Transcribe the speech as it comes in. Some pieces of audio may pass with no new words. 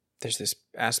there's this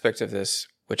aspect of this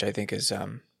which I think is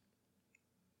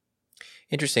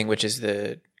interesting, which is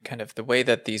the kind of the way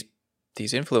that these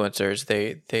influencers,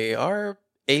 they are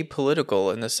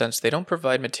apolitical in the sense they don't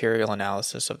provide material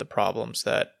analysis of the problems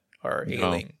that are No.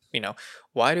 ailing.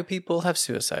 Why do people have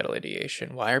suicidal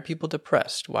ideation? Why are people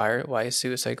depressed? Why is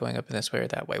suicide going up in this way or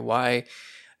that way? Why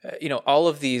all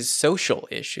of these social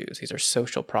issues, these are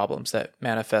social problems that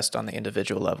manifest on the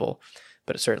individual level,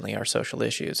 but certainly are social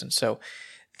issues. And so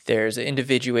there's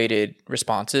individuated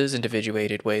responses,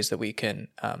 individuated ways that we can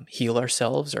heal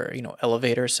ourselves or,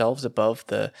 elevate ourselves above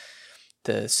the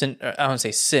sin. I don't want to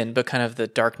say sin, but kind of the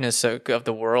darkness of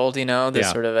the world, this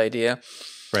Yeah. sort of idea.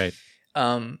 Right.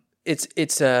 It's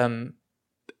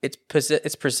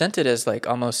presented as like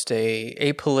almost a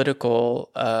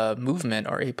apolitical movement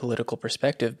or apolitical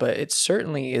perspective, but it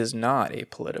certainly is not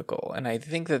apolitical. And I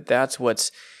think that that's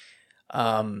what's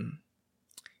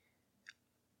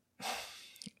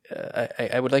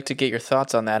I would like to get your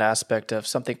thoughts on that aspect of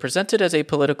something presented as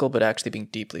apolitical, but actually being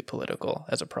deeply political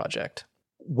as a project.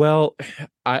 Well,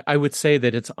 I would say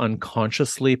that it's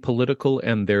unconsciously political,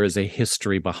 and there is a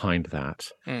history behind that.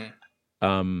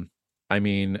 Mm. I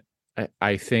mean,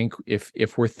 I think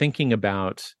if we're thinking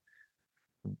about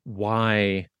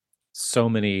why so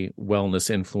many wellness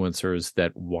influencers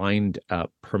that wind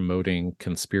up promoting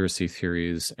conspiracy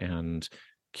theories and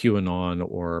QAnon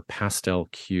or pastel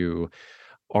Q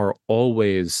are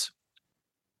always,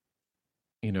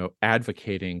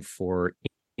 advocating for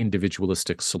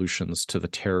individualistic solutions to the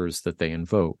terrors that they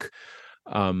invoke.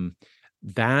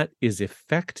 That is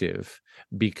effective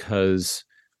because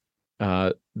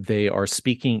they are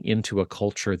speaking into a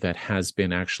culture that has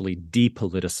been actually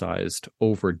depoliticized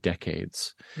over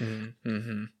decades.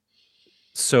 Mm-hmm.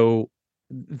 So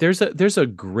there's a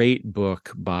great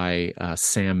book by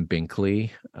Sam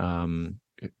Binkley,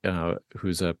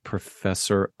 who's a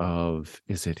professor of,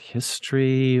 is it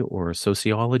history or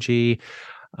sociology?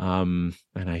 And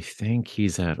I think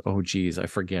he's at, oh geez, I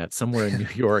forget, somewhere in New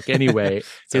York. Anyway,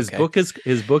 his Okay.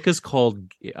 book is called,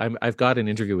 I've got an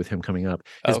interview with him coming up.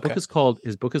 His book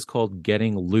is called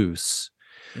Getting Loose.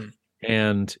 Mm.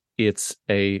 And it's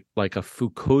a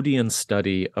Foucauldian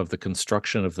study of the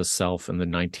construction of the self in the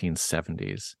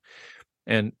 1970s.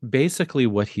 And basically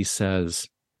what he says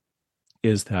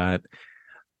is that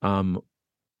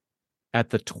at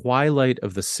the twilight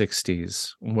of the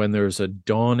 60s, when there's a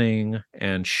dawning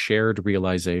and shared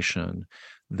realization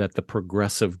that the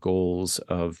progressive goals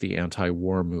of the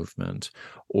anti-war movement,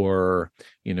 or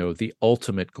the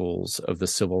ultimate goals of the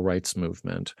civil rights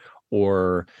movement,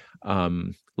 or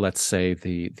let's say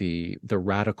the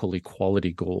radical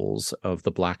equality goals of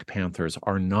the Black Panthers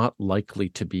are not likely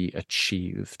to be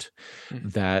achieved,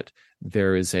 that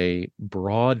there is a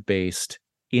broad-based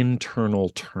internal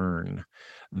turn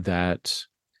that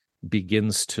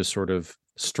begins to sort of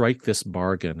strike this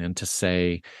bargain and to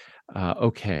say,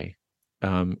 okay,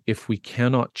 if we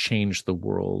cannot change the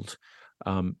world,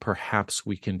 perhaps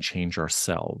we can change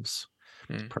ourselves.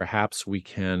 Perhaps we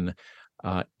can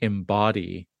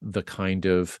embody the kind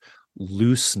of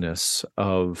looseness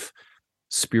of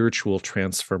spiritual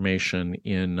transformation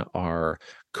in our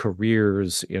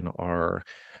careers, in our,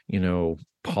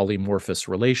 polymorphous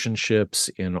relationships,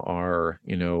 in our,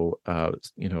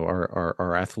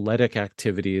 our athletic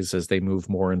activities as they move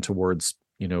more in towards,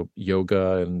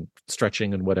 yoga and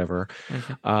stretching and whatever.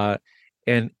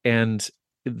 And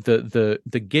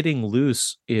the getting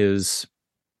loose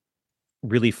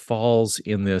really falls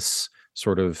in this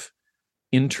sort of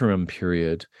interim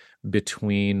period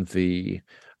between the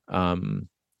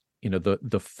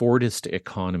Fordist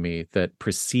economy that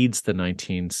precedes the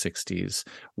 1960s,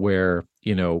 where,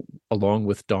 along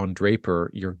with Don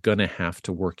Draper, you're going to have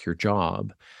to work your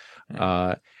job.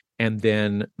 And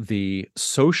then the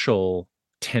social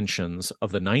tensions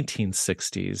of the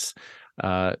 1960s,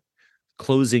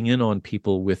 closing in on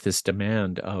people with this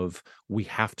demand of, we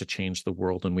have to change the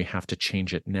world and we have to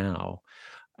change it now.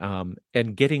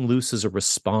 And Getting Loose is a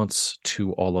response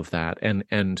to all of that.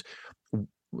 And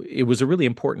it was a really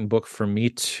important book for me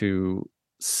to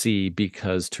read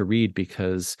because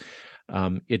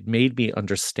it made me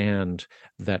understand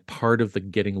that part of the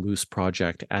Getting Loose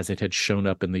project, as it had shown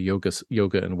up in the yoga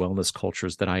and wellness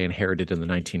cultures that I inherited in the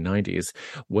 1990s,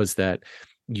 was that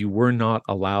you were not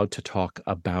allowed to talk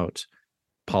about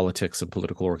politics and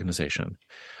political organization.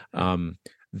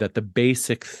 That the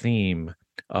basic theme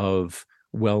of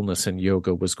wellness and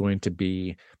yoga was going to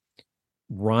be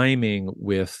rhyming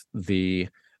with the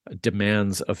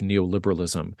demands of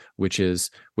neoliberalism, which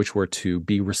were to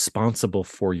be responsible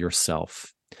for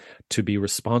yourself, to be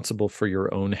responsible for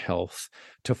your own health,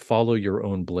 to follow your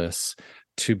own bliss,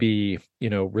 to be,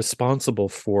 responsible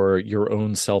for your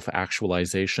own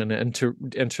self-actualization, and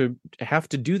to have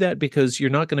to do that because you're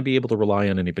not going to be able to rely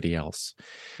on anybody else.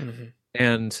 Hmm.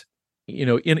 And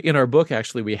in our book,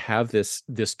 actually, we have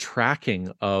this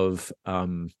tracking of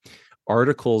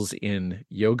articles in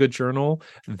Yoga Journal,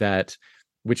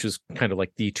 which is kind of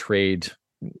like the trade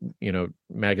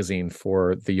magazine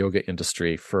for the yoga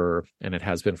industry, and it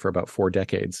has been for about 4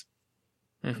 decades.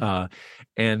 Hmm. Uh,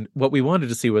 and what we wanted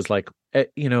to see was like, at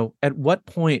what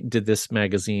point did this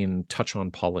magazine touch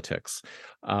on politics?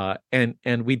 And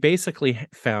we basically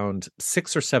found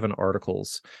 6 or 7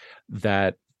 articles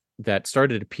that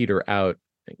started to peter out,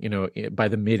 by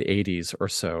the mid 80s or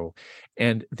so,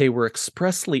 and they were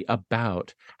expressly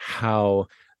about how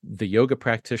the yoga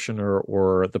practitioner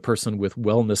or the person with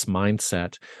wellness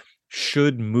mindset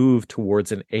should move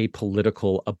towards an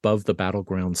apolitical, above the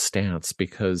battleground stance,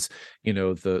 because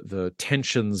the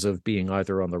tensions of being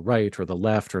either on the right or the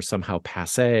left are somehow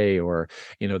passe, or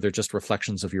they're just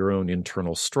reflections of your own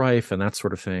internal strife and that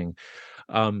sort of thing.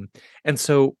 um, and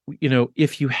so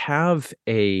if you have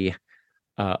a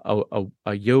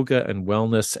yoga and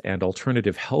wellness and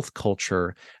alternative health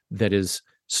culture that is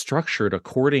structured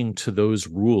according to those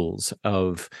rules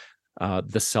of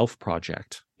the self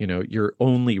project, you're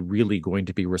only really going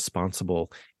to be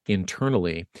responsible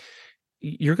internally.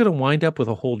 You're going to wind up with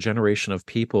a whole generation of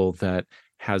people that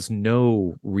has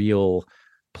no real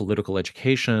political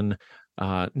education,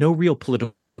 no real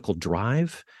political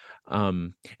drive.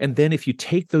 And then if you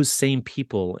take those same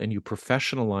people and you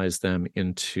professionalize them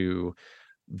into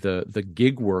the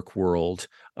gig work world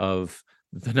of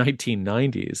the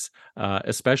 1990s,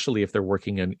 especially if they're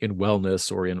working in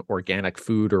wellness or in organic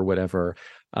food or whatever,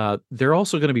 they're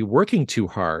also going to be working too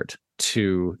hard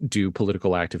to do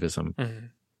political activism. Hmm.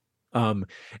 Um,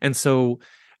 and so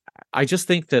I just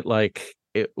think that, like,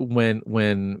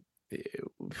 when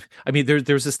I mean,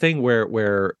 there's this thing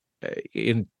where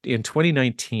in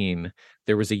 2019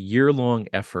 there was a year-long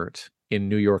effort in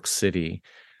New York City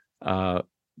uh,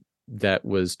 that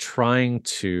was trying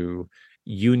to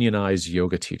unionize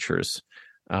yoga teachers,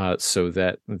 so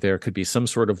that there could be some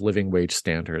sort of living wage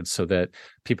standards, so that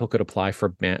people could apply for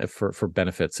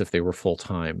benefits if they were full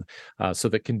time, so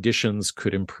that conditions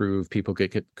could improve, people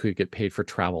could get paid for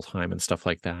travel time and stuff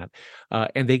like that.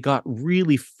 And they got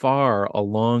really far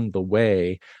along the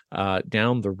way,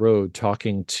 down the road,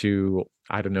 talking to,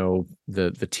 I don't know,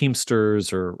 the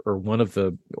Teamsters or one of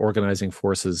the organizing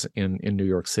forces in New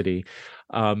York City.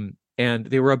 And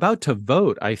they were about to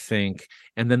vote, I think,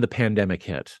 and then the pandemic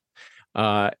hit.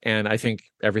 And I think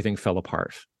everything fell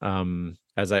apart.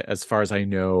 As far as I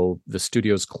know, the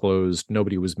studios closed.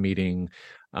 Nobody was meeting.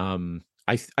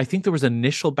 I think there was an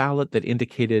initial ballot that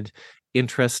indicated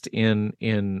interest in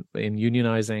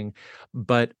unionizing,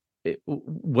 but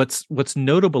what's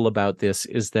notable about this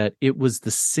is that it was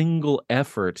the single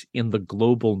effort in the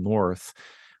global North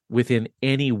within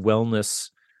any wellness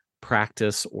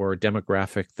practice or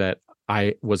demographic that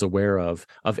I was aware of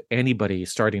anybody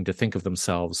starting to think of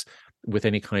themselves with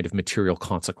any kind of material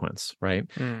consequence, right?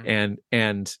 Mm.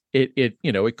 And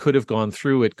it could have gone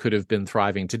through, it could have been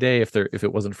thriving today if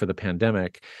it wasn't for the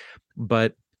pandemic.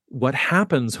 But what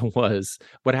happens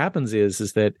is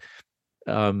that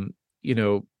um,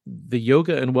 the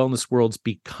yoga and wellness worlds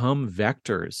become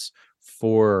vectors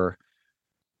for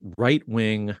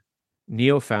right-wing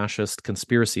neo-fascist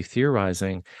conspiracy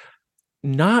theorizing,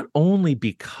 not only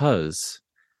because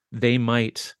they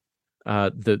might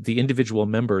the individual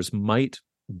members might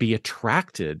be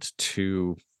attracted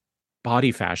to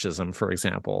body fascism, for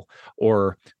example,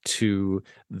 or to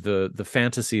the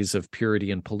fantasies of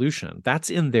purity and pollution. That's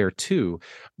in there too,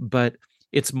 but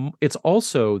it's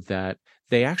also that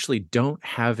they actually don't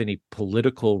have any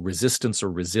political resistance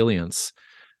or resilience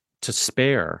to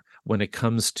spare when it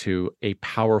comes to a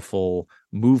powerful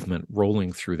movement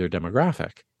rolling through their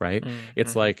demographic, right?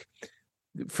 It's Mm-hmm. like,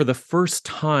 for the first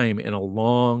time in a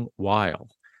long while,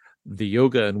 the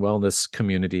yoga and wellness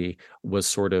community was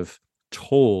sort of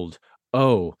told,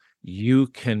 oh, you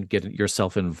can get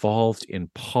yourself involved in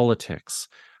politics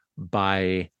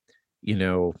by, you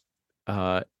know,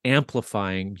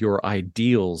 amplifying your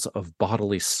ideals of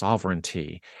bodily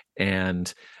sovereignty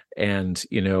and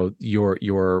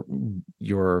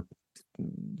your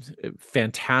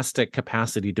fantastic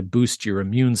capacity to boost your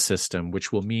immune system,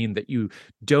 which will mean that you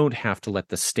don't have to let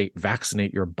the state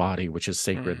vaccinate your body, which is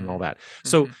sacred and all Mm-hmm. that.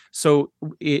 So Mm-hmm. so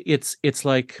it's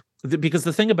like, because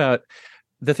the thing about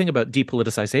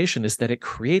depoliticization is that it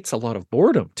creates a lot of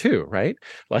boredom too, right?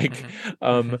 Like,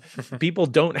 um, Mm-hmm. people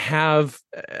don't have.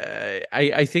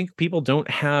 I think people don't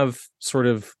have sort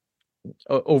of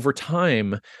over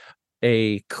time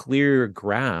a clear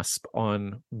grasp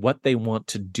on what they want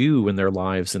to do in their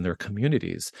lives and their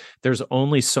communities. There's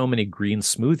only so many green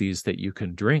smoothies that you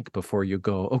can drink before you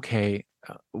go, okay,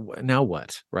 now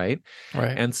what, right?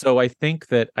 Right. And so I think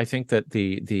that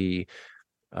the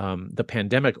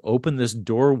pandemic opened this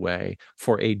doorway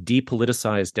for a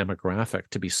depoliticized demographic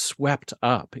to be swept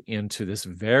up into this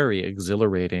very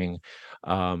exhilarating,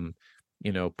 um,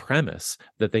 premise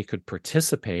that they could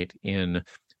participate in,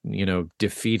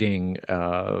 defeating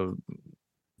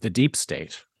the deep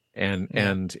state, and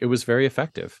Yeah. it was very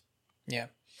effective. Yeah.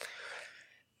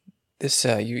 This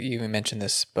you mentioned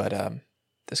this, but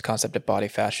this concept of body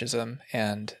fascism,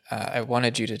 and I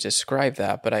wanted you to describe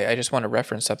that, but I just want to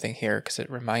reference something here because it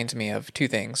reminds me of two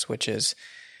things, which is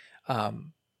I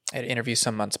had an interview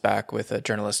some months back with a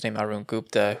journalist named Arun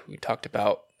Gupta who talked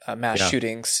about mass Yeah,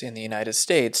 shootings in the United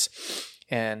States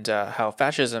and how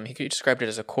fascism, he described it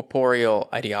as a corporeal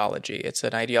ideology. It's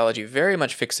an ideology very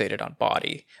much fixated on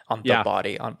body, on the yeah,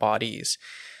 body, on bodies.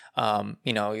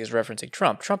 He was referencing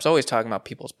Trump. Trump's always talking about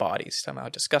people's bodies, talking about how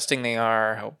disgusting they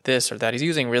are, how this or that. He's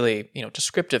using really,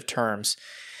 descriptive terms.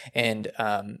 And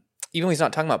even when he's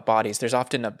not talking about bodies, there's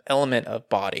often an element of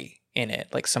body in it,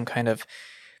 like some kind of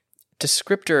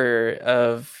descriptor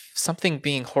of something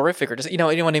being horrific or just, you know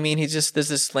what I mean? There's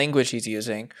this language he's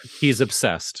using. he's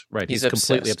obsessed, right? He's He's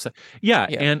completely obsessed. obsessed. Yeah,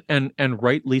 Yeah. and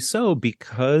rightly so,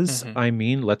 because Mm-hmm. I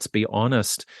mean, let's be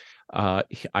honest.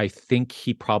 I think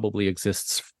he probably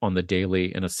exists on the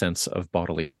daily in a sense of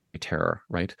bodily terror,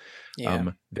 right?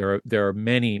 Yeah. There are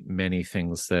many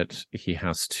things that he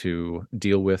has to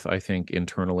deal with, I think,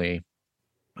 internally.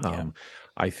 Yeah. um,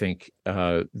 I think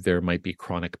there might be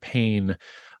chronic pain.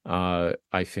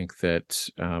 I think that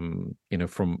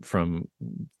from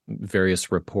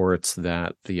various reports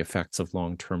that the effects of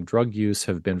long-term drug use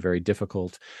have been very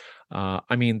difficult.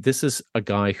 I mean, this is a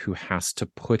guy who has to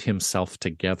put himself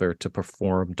together to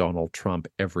perform Donald Trump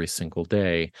every single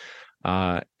day.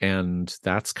 And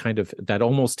that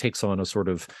almost takes on a sort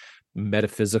of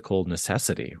metaphysical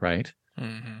necessity, right?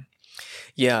 Mm-hmm.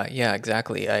 Yeah,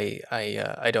 exactly.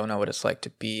 I don't know what it's like to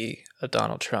be a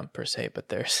Donald Trump per se, but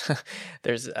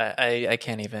I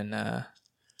can't even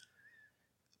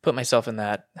put myself in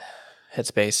that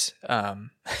headspace.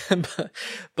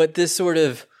 But this sort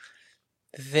of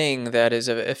thing that is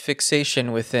a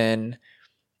fixation within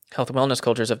health and wellness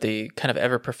cultures of the kind of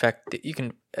ever perfect, you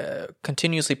can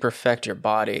continuously perfect your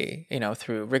body,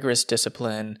 through rigorous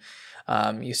discipline.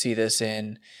 You see this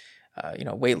in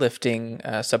weightlifting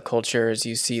subcultures.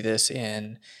 You see this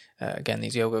in again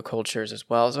these yoga cultures as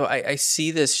well. So I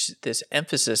see this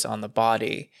emphasis on the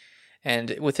body,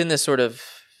 and within this sort of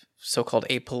so-called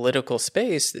apolitical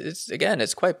space,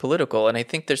 it's quite political. And I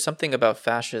think there's something about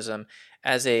fascism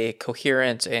as a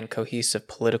coherent and cohesive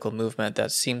political movement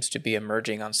that seems to be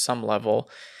emerging on some level,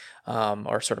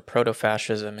 or sort of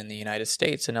proto-fascism in the United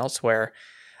States and elsewhere,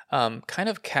 kind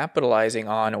of capitalizing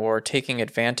on or taking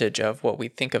advantage of what we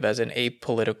think of as an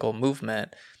apolitical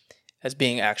movement as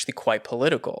being actually quite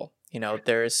political.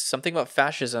 There is something about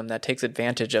fascism that takes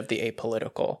advantage of the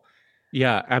apolitical.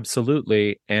 Yeah,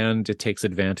 absolutely. And it takes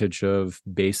advantage of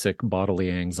basic bodily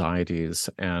anxieties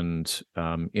and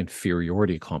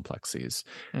inferiority complexes.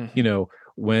 You Mm-hmm. know,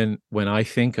 when I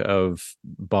think of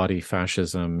body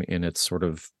fascism in its sort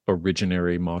of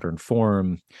originary modern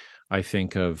form, I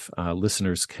think of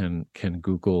listeners can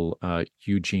Google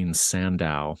Eugene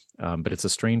Sandow, but it's a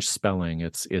strange spelling.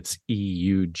 It's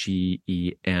Eugen,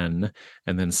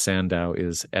 and then Sandow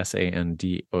is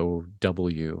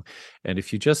Sandow. And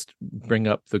if you just bring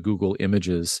up the Google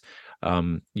images,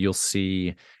 you'll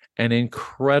see an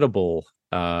incredible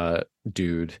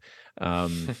dude.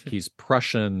 He's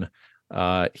Prussian.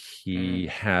 Mm-hmm. He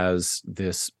has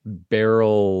this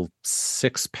barrel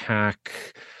six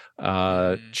pack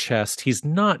chest. He's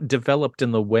not developed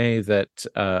in the way that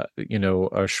a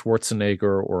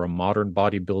Schwarzenegger or a modern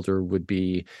bodybuilder would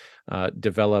be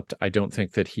developed. I don't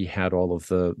think that he had all of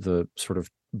the sort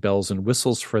of bells and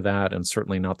whistles for that, and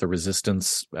certainly not the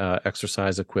resistance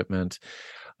exercise equipment.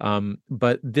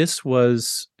 But this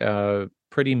was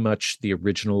pretty much the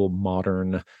original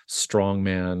modern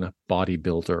strongman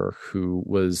bodybuilder who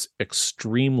was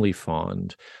extremely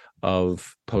fond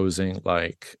of posing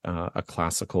like a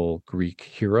classical Greek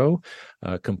hero,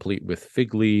 complete with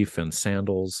fig leaf and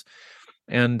sandals.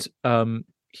 And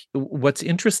what's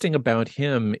interesting about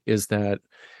him is that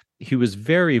he was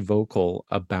very vocal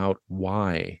about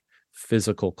why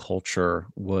physical culture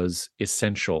was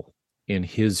essential in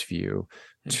his view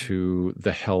Mm-hmm. to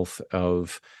the health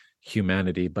of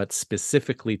humanity, but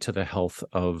specifically to the health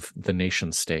of the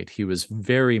nation state. He was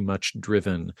very much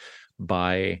driven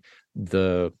by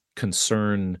the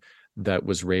concern that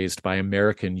was raised by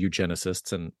American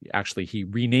eugenicists. And actually, he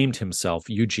renamed himself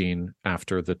Eugene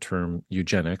after the term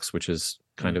eugenics, which is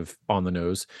kind of on the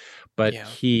nose. But Yeah.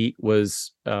 he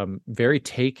was very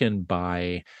taken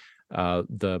by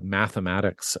the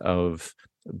mathematics of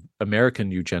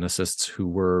American eugenicists who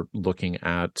were looking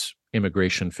at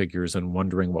immigration figures and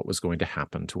wondering what was going to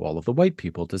happen to all of the white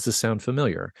people. Does this sound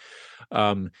familiar?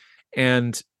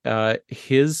 And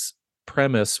his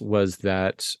premise was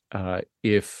that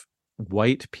if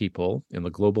white people in the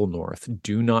global north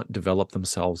do not develop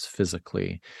themselves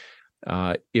physically,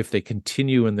 if they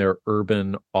continue in their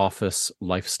urban office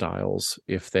lifestyles,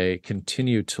 if they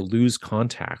continue to lose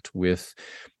contact with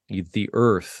the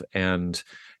earth and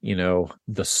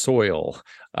the soil,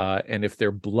 and if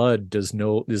their blood is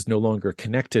no longer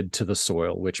connected to the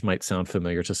soil, which might sound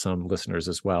familiar to some listeners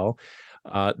as well,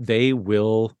 they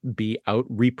will be out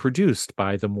reproduced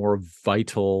by the more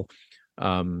vital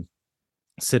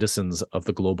citizens of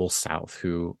the global south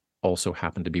who also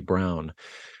happen to be brown.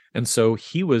 And so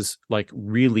he was like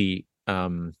really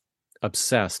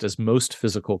obsessed, as most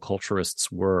physical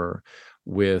culturists were,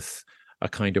 with a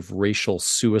kind of racial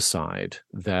suicide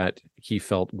that he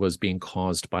felt was being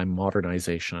caused by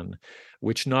modernization,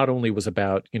 which not only was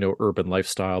about, urban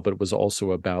lifestyle, but it was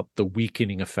also about the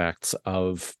weakening effects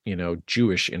of,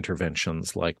 Jewish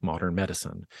interventions like modern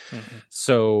medicine. Mm-hmm.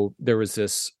 So there was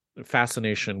this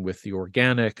fascination with the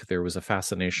organic, there was a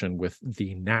fascination with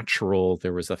the natural,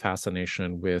 there was a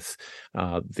fascination with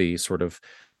the sort of,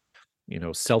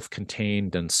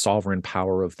 self-contained and sovereign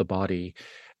power of the body.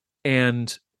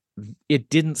 And it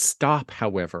didn't stop,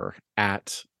 however,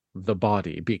 at the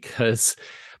body, because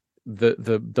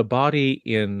the body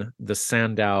in the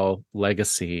Sandow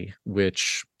legacy,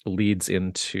 which leads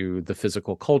into the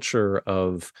physical culture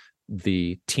of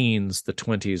the teens, the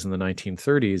 20s, and the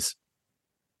 1930s,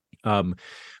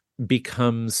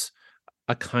 becomes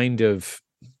a kind of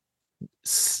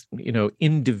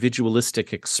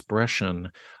individualistic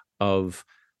expression of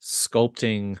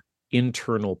sculpting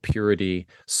internal purity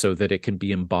so that it can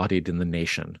be embodied in the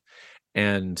nation.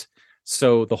 And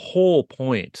so the whole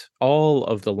point, all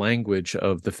of the language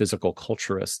of the physical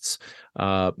culturists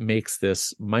makes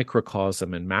this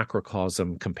microcosm and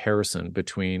macrocosm comparison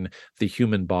between the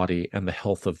human body and the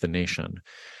health of the nation.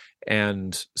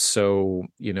 And so,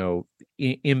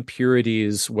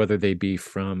 impurities, whether they be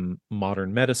from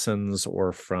modern medicines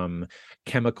or from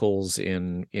chemicals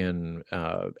in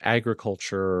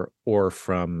agriculture, or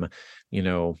from,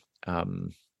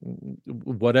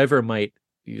 whatever might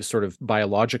sort of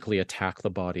biologically attack the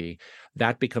body,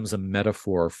 that becomes a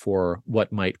metaphor for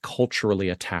what might culturally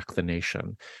attack the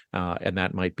nation. And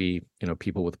that might be,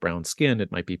 people with brown skin.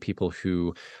 It might be people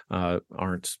who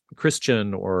aren't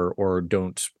Christian or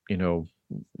don't,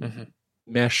 Mm-hmm.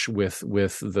 mesh with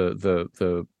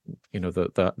the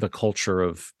culture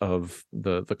of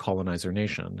the colonizer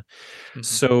nation. Mm-hmm.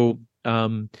 So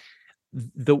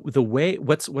the way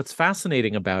what's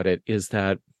fascinating about it is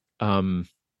that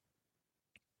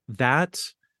that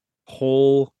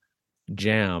whole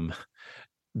jam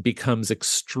becomes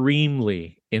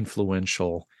extremely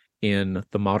influential in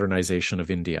the modernization of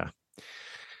India.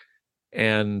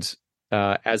 And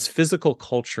as physical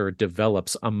culture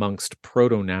develops amongst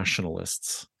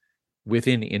proto-nationalists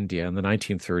within India in the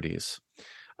 1930s,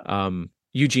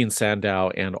 Eugene Sandow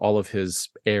and all of his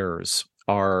heirs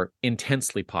are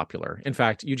intensely popular. In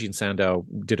fact, Eugene Sandow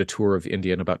did a tour of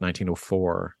India in about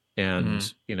 1904,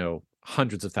 and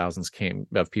hundreds of thousands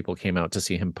of people came out to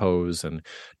see him pose and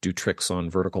do tricks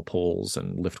on vertical poles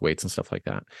and lift weights and stuff like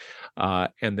that.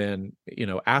 And then,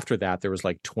 after that, there was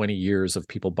like 20 years of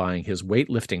people buying his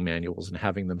weightlifting manuals and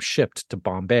having them shipped to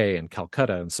Bombay and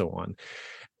Calcutta and so on.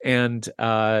 And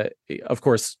of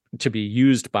course, to be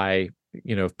used by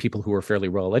people who were fairly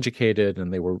well educated,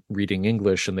 and they were reading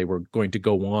English, and they were going to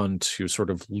go on to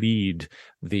sort of lead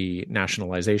the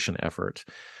nationalization effort.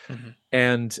 Mm-hmm.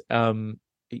 And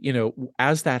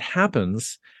as that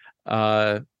happens,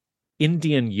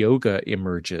 Indian yoga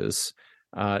emerges,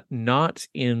 not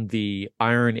in the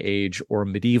Iron Age or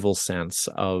medieval sense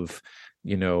of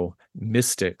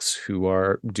mystics who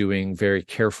are doing very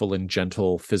careful and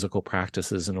gentle physical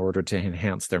practices in order to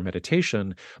enhance their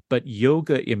meditation, but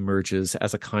yoga emerges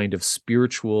as a kind of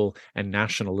spiritual and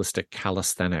nationalistic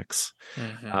calisthenics.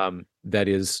 Mm-hmm. That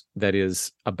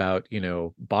is about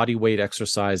body weight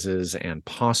exercises and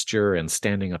posture and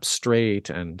standing up straight,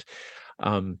 and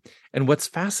what's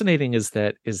fascinating is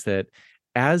that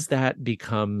as that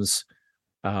becomes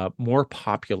more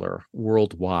popular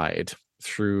worldwide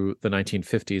through the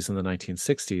 1950s and the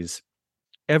 1960s,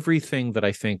 everything that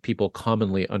I think people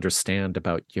commonly understand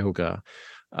about yoga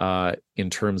in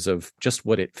terms of just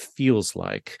what it feels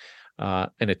like.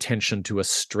 An attention to a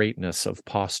straightness of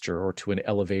posture or to an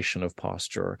elevation of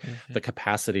posture, Mm-hmm. the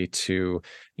capacity to,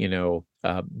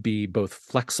 be both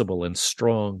flexible and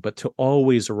strong, but to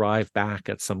always arrive back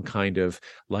at some kind of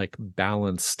like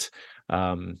balanced,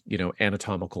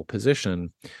 anatomical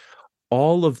position.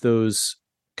 All of those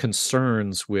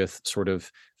concerns with sort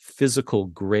of physical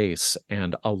grace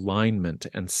and alignment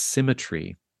and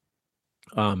symmetry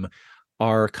um,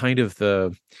 are kind of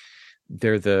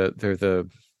they're the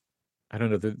I don't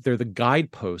know, they're the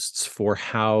guideposts for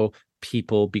how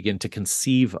people begin to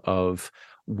conceive of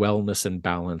wellness and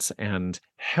balance and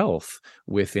health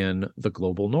within the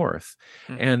global north.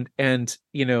 Mm-hmm. And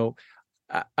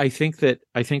I think that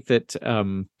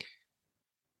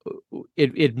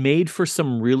it made for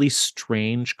some really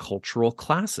strange cultural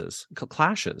clashes.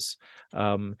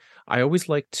 I always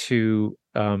like to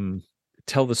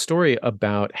tell the story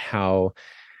about how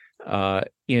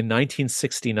in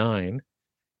 1969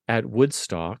 at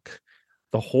Woodstock,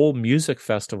 the whole music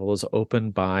festival is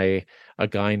opened by a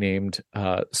guy named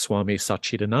Swami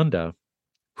Satchidananda,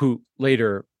 who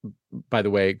later, by the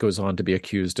way, goes on to be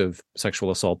accused of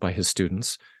sexual assault by his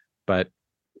students, but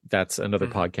that's another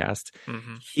Mm-hmm. podcast.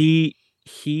 Mm-hmm.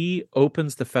 He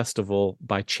opens the festival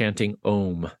by chanting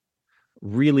Om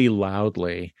really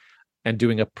loudly and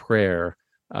doing a prayer,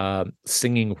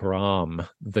 singing Ram,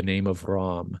 the name of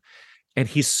Ram, and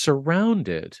he's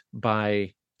surrounded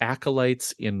by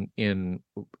acolytes in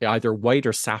either white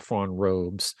or saffron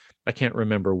robes. I can't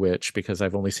remember which because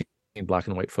I've only seen black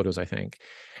and white photos, I think.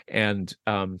 And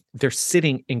they're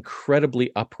sitting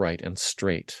incredibly upright and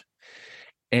straight.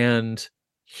 And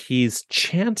he's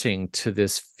chanting to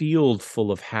this field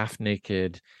full of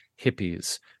half-naked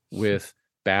hippies with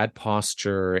bad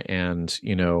posture and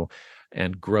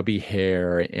grubby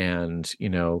hair, and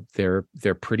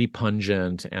they're pretty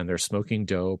pungent, and they're smoking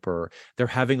dope, or they're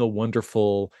having a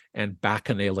wonderful and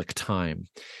bacchanalic time.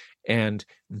 And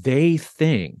they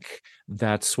think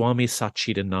that Swami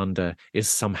Satchidananda is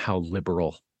somehow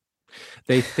liberal.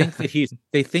 They think that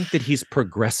he's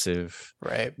progressive.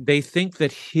 Right. They think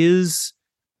that his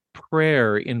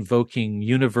prayer invoking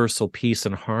universal peace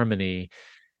and harmony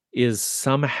is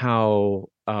somehow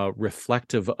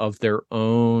reflective of their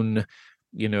own,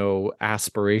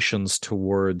 aspirations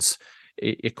towards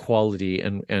equality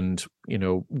and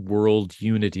world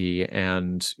unity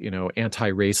and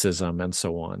anti-racism and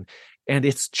so on. And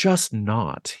it's just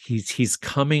not. He's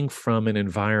coming from an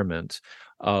environment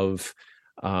of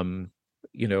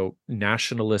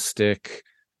nationalistic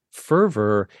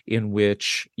fervor in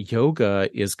which yoga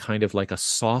is kind of like a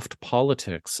soft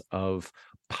politics of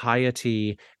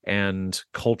piety and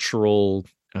cultural,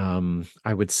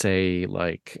 I would say,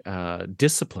 like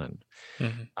discipline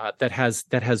Mm-hmm.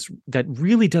 that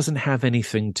really doesn't have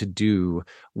anything to do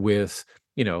with,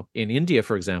 in India,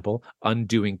 for example,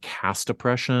 undoing caste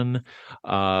oppression,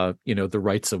 the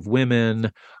rights of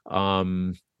women,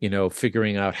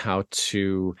 figuring out how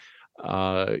to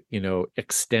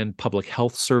extend public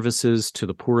health services to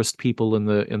the poorest people in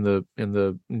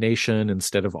the nation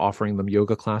instead of offering them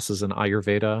yoga classes and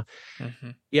Ayurveda. Mm-hmm.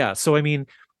 Yeah, so I mean,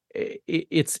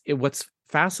 what's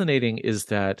fascinating is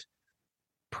that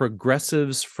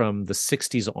progressives from the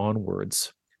 60s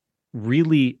onwards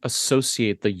really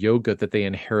associate the yoga that they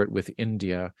inherit with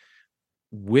India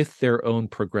with their own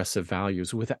progressive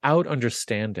values without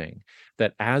understanding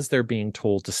that as they're being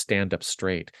told to stand up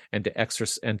straight and to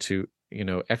exercise and to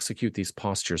execute these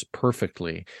postures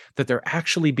perfectly, that they're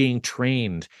actually being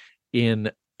trained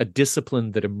in a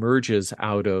discipline that emerges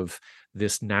out of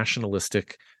this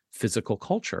nationalistic physical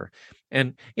culture.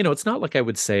 And it's not like I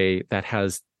would say that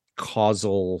has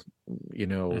causal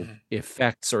Mm-hmm.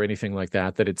 effects or anything like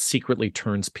that it secretly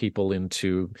turns people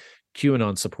into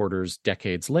QAnon supporters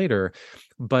decades later,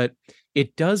 but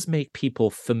it does make people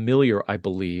familiar, I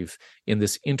believe, in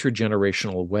this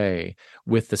intergenerational way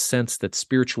with the sense that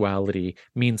spirituality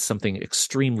means something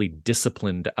extremely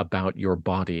disciplined about your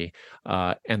body,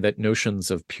 and that notions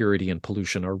of purity and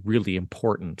pollution are really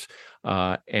important,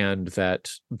 and that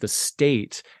the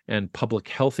state and public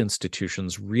health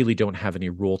institutions really don't have any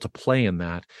role to play in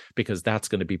that, because that's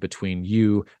going to be between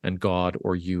you and God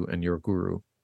or you and your guru.